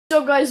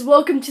So guys,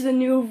 welcome to the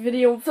new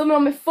video. I'm filming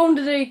on my phone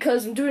today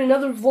because I'm doing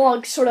another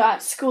vlog sort of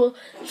at school,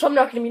 so I'm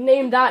not going to be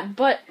named that,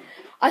 but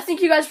I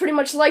think you guys pretty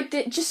much liked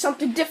it, just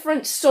something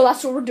different, so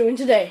that's what we're doing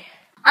today.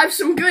 I have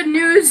some good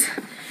news.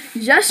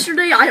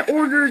 Yesterday I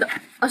ordered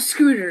a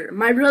scooter.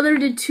 My brother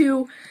did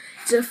too.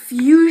 It's a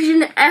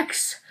Fusion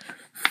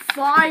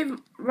X5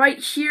 right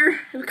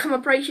here. It'll come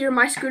up right here,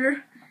 my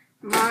scooter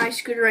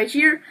right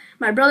here.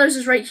 My brother's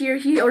is right here.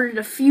 He ordered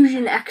a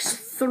Fusion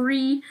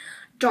X3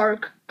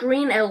 dark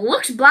green. It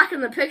looks black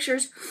in the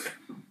pictures,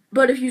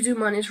 but if you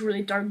zoom on, it's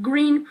really dark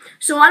green.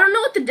 So I don't know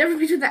what the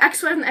difference between the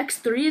X5 and the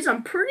X3 is.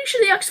 I'm pretty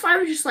sure the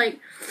X5 is just like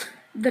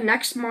the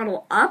next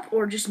model up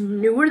or just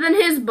newer than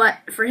his, but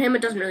for him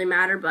it doesn't really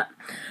matter. But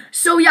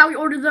so yeah, we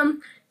ordered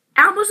them.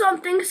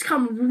 Amazon things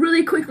come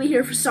really quickly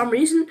here for some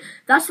reason.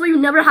 That's why you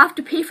never have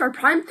to pay for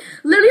Prime.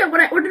 Literally,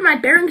 when I ordered my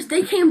bearings,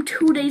 they came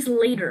 2 days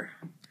later.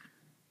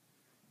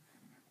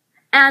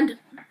 And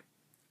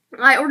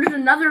I ordered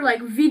another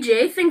like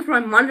VGA thing for my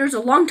monitors a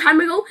long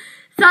time ago.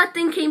 That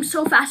thing came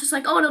so fast. It's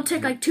like, oh, it'll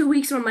take like 2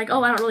 weeks. And I'm like,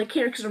 oh, I don't really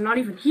care because I'm not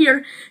even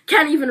here.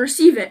 Can't even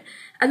receive it.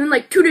 And then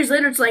like 2 days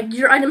later, it's like,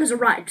 your item has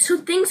arrived. So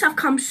things have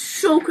come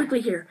so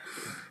quickly here.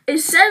 It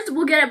says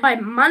we'll get it by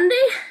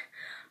Monday,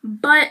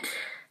 but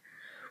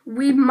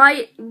we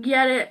might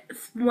get it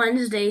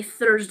Wednesday,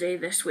 Thursday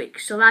this week.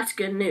 So that's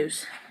good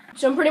news.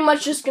 So I'm pretty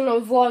much just going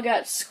to vlog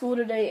at school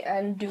today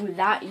and do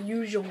that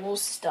usual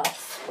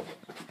stuff.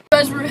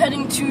 Guys, we're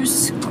heading to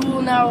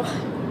school now.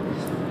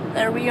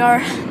 There we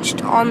are,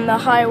 just on the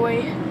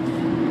highway.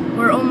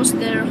 We're almost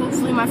there.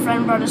 Hopefully my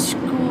friend brought his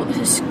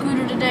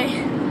scooter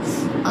today.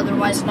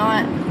 Otherwise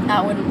not.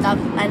 That would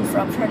end for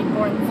a pretty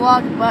boring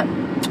vlog, but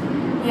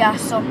yeah,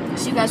 so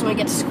see you guys when we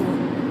get to school.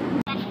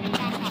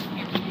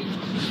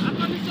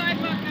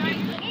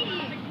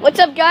 What's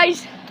up,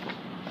 guys?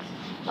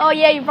 Oh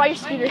yeah, you brought your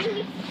scooter.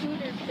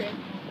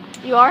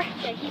 You are?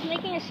 Yeah, he's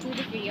making a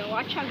scooter video.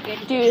 Watch how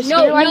good. Dude,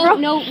 no,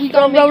 we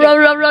gotta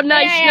roll.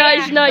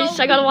 Nice.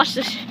 I gotta watch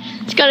this.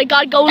 It's gotta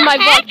go in my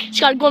vlog. It's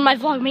gotta go in my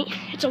vlog, mate.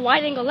 It's a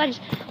wide angle lens.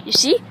 You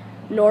see?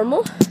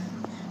 Normal,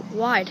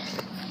 wide.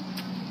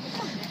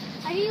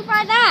 How do you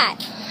buy that?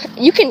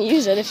 You can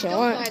use it if you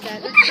want.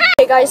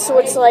 Hey guys, so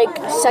it's like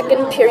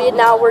second period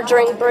now. We're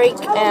during break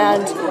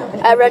and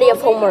I already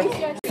have homework.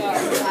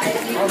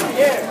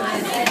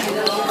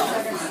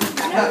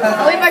 We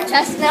have our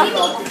test now.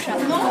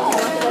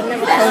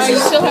 You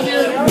still have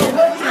your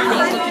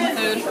looking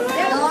food.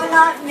 No,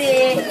 not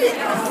me.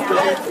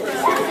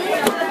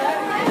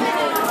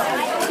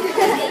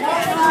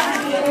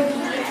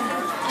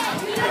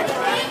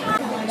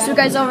 So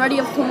guys, I already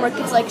have homework.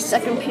 It's like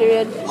second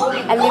period,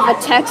 and we have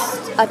a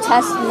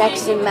test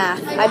next in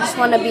math. I just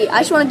wanted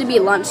to be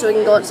at lunch so we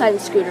can go outside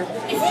and scooter.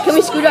 Can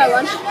we scooter at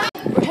lunch?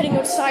 We're heading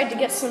outside to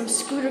get some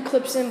scooter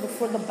clips in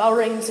before the bell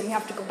rings, and we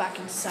have to go back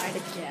inside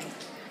again.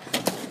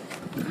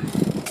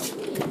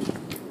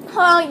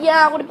 Oh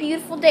yeah, what a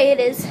beautiful day it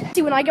is.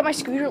 See, when I get my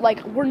scooter,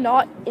 like, we're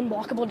not in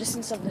walkable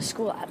distance of the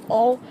school at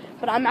all,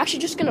 but I'm actually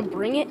just gonna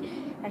bring it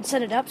and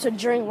set it up so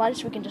during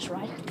lunch we can just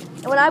ride.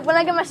 And when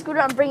I get my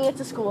scooter, I'm bringing it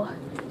to school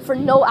for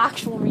no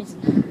actual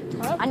reason.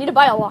 I need to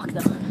buy a lock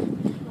though.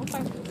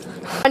 Okay.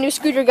 My new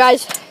scooter,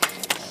 guys.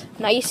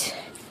 Nice,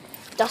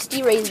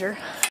 dusty Razor.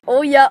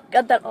 Oh yeah,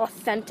 got that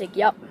authentic.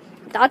 Yep,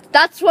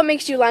 that's what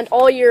makes you land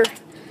all your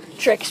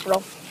tricks,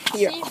 bro.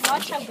 Here. See,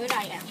 watch how good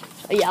I am.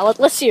 Yeah,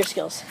 let's see your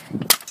skills.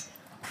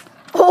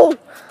 Oh!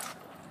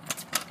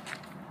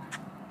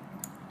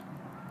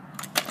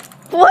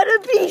 What a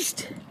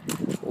beast!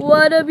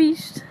 What a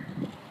beast!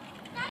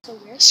 So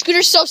weird.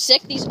 Scooter's so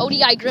sick. These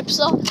ODI grips,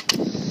 though.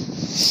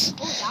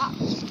 Oh yeah.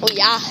 Oh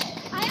yeah.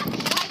 I have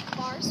white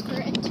bars for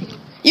it too.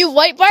 You have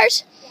white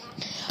bars?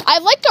 Yeah. I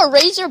have like a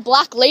Razor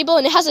black label,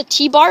 and it has a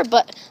T-bar,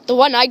 but the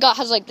one I got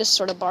has like this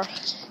sort of bar.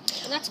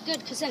 Well, that's good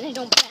because then they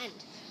don't bend.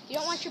 You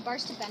don't want your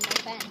bars to bend.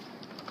 They bend.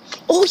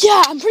 Oh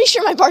yeah, I'm pretty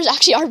sure my bars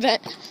actually are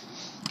bent.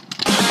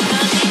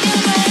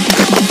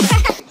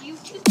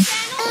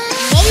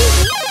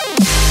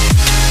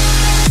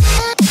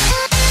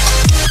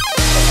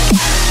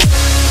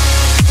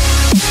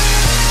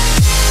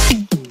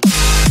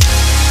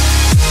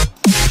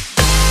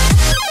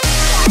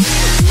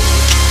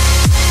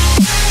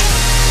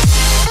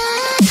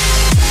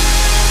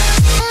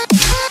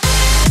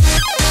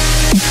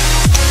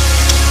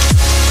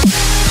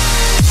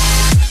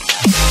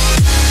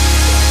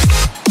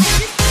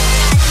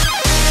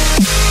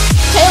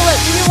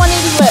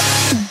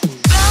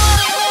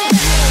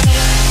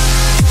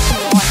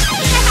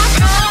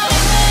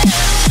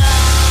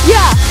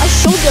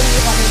 YouTube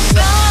channel?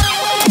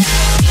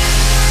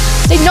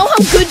 They know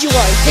how good you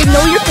are. They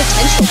know your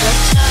potential, bro.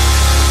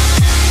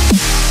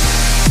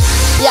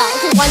 Yeah,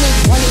 okay,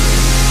 180.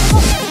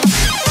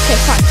 Okay,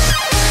 fine.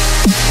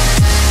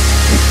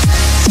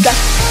 Let's go.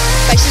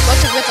 Guys, she's about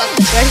to rip up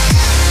this, ready?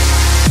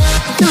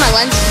 Look at my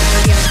lens.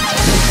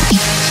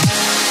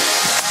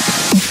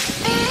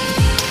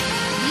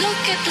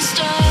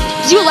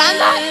 Did you land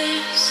that?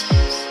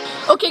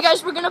 Okay,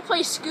 guys, we're gonna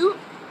play Scoot,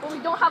 but we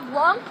don't have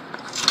long.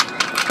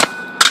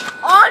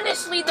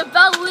 Honestly, the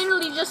bell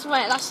literally just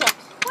went. That sucks.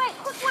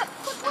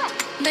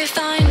 They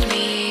find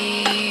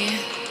me.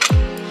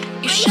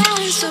 You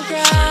shine so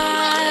bright.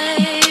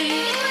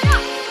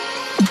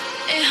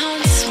 It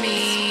haunts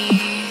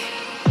me.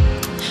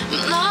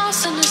 I'm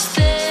lost in this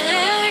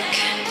thick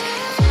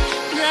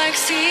black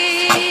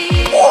sea.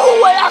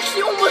 Oh, I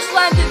actually almost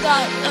landed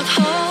that. Of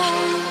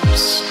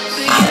hopes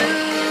for you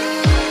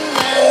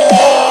and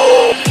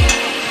me.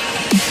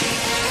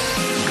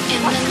 In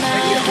the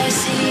night I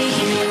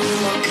see you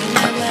walking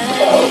my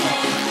way.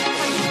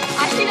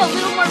 I need a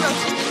little more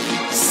motion.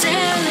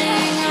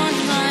 Sailing on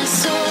my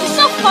soul. It's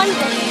so fun,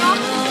 though.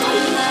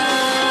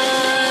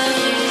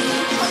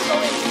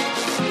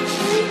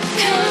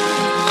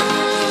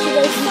 You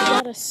guys, we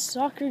got a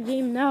soccer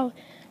game now.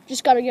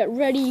 Just gotta get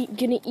ready.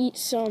 Gonna eat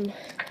some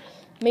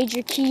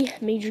Major Key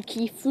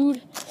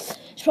food.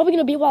 It's probably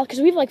gonna be a while because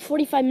we have like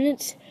 45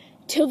 minutes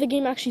till the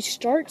game actually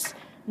starts.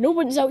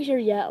 Nobody's out here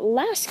yet.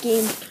 Last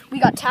game, we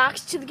got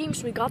taxed to the game,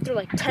 so we got there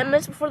like 10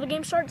 minutes before the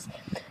game starts.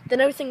 Then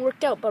everything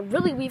worked out, but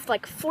really we've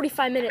like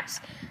 45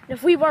 minutes. And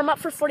if we warm up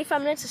for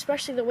 45 minutes,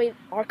 especially the way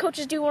our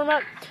coaches do warm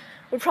up,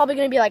 we're probably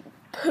gonna be like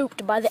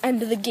pooped by the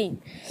end of the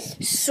game.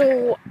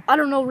 So I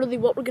don't know really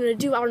what we're gonna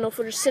do. I don't know if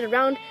we'll just sit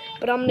around,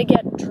 but I'm gonna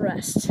get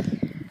dressed.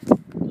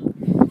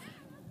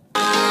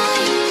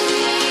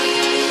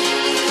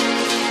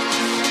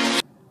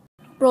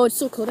 Bro, it's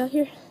so cold out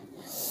here.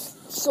 It's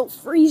so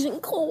freezing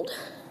cold.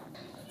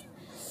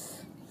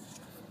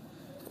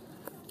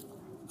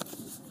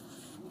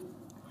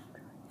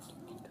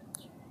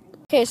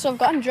 Okay, so I've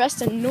gotten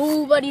dressed and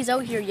nobody's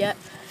out here yet.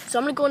 So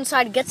I'm gonna go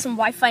inside, get some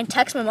Wi-Fi, and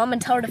text my mom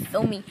and tell her to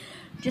film me,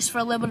 just for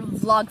a little bit of a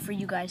vlog for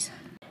you guys.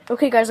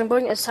 Okay guys, I'm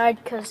going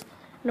inside because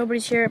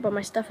nobody's here, but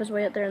my stuff is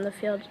way out there in the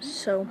field,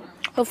 so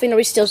hopefully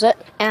nobody steals it.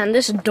 And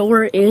this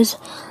door is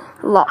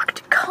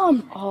locked.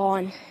 Come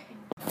on.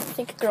 I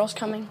think a girl's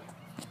coming.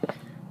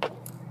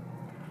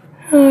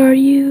 Are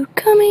you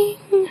coming?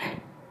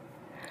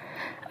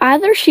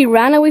 Either she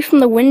ran away from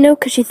the window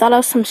because she thought I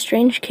was some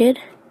strange kid,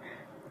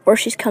 or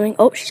she's coming.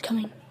 Oh, she's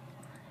coming.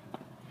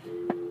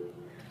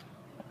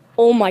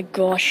 Oh my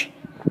gosh.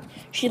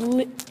 She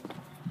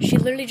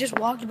literally just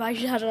walked by.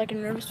 She had like a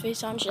nervous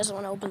face on. She doesn't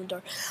want to open the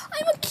door.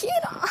 I'm a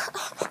kid.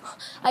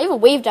 I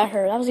even waved at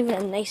her. That was even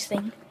a nice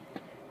thing.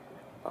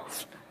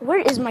 Where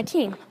is my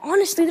team?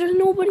 Honestly, there's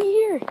nobody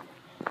here.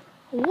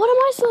 What am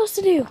I supposed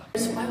to do?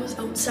 So I was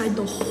outside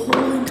the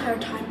whole entire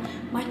time.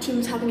 My team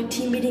was having a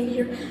team meeting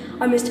here.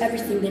 I missed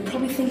everything. They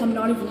probably think I'm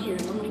not even here.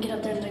 I'm gonna get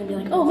up there and they're gonna be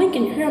like, "Oh,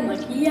 Lincoln, you're here." I'm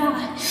like,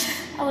 "Yeah,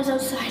 I was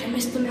outside. I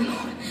missed the memo."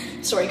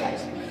 Sorry,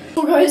 guys.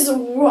 So guys,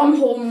 I'm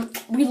home.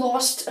 We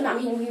lost, and I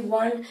mean we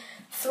won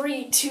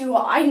 3-2.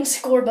 I didn't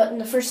score, but in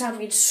the first half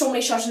we had so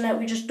many shots in net.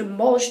 We just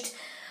demolished.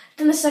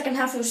 Then the second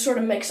half it was sort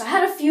of mixed. I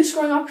had a few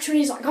scoring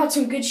opportunities. I got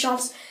some good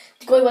shots.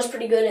 The goalie was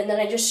pretty good, and then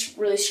I just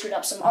really screwed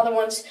up some other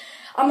ones.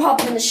 I'm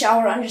hopping in the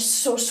shower. I'm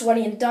just so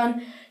sweaty and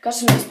done. Got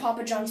some nice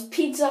Papa John's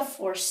pizza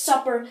for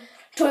supper.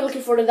 Totally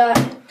looking forward to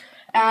that.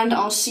 And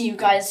I'll see you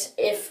guys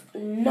if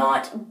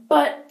not.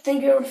 But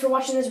thank you for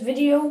watching this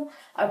video.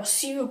 I will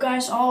see you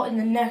guys all in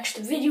the next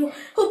video.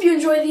 Hope you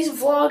enjoy these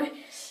vlogs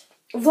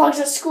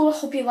at school.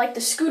 Hope you like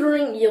the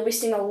scootering. You'll be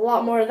seeing a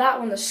lot more of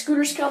that when the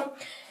scooters come.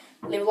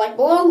 Leave a like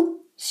below.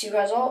 See you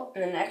guys all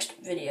in the next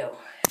video.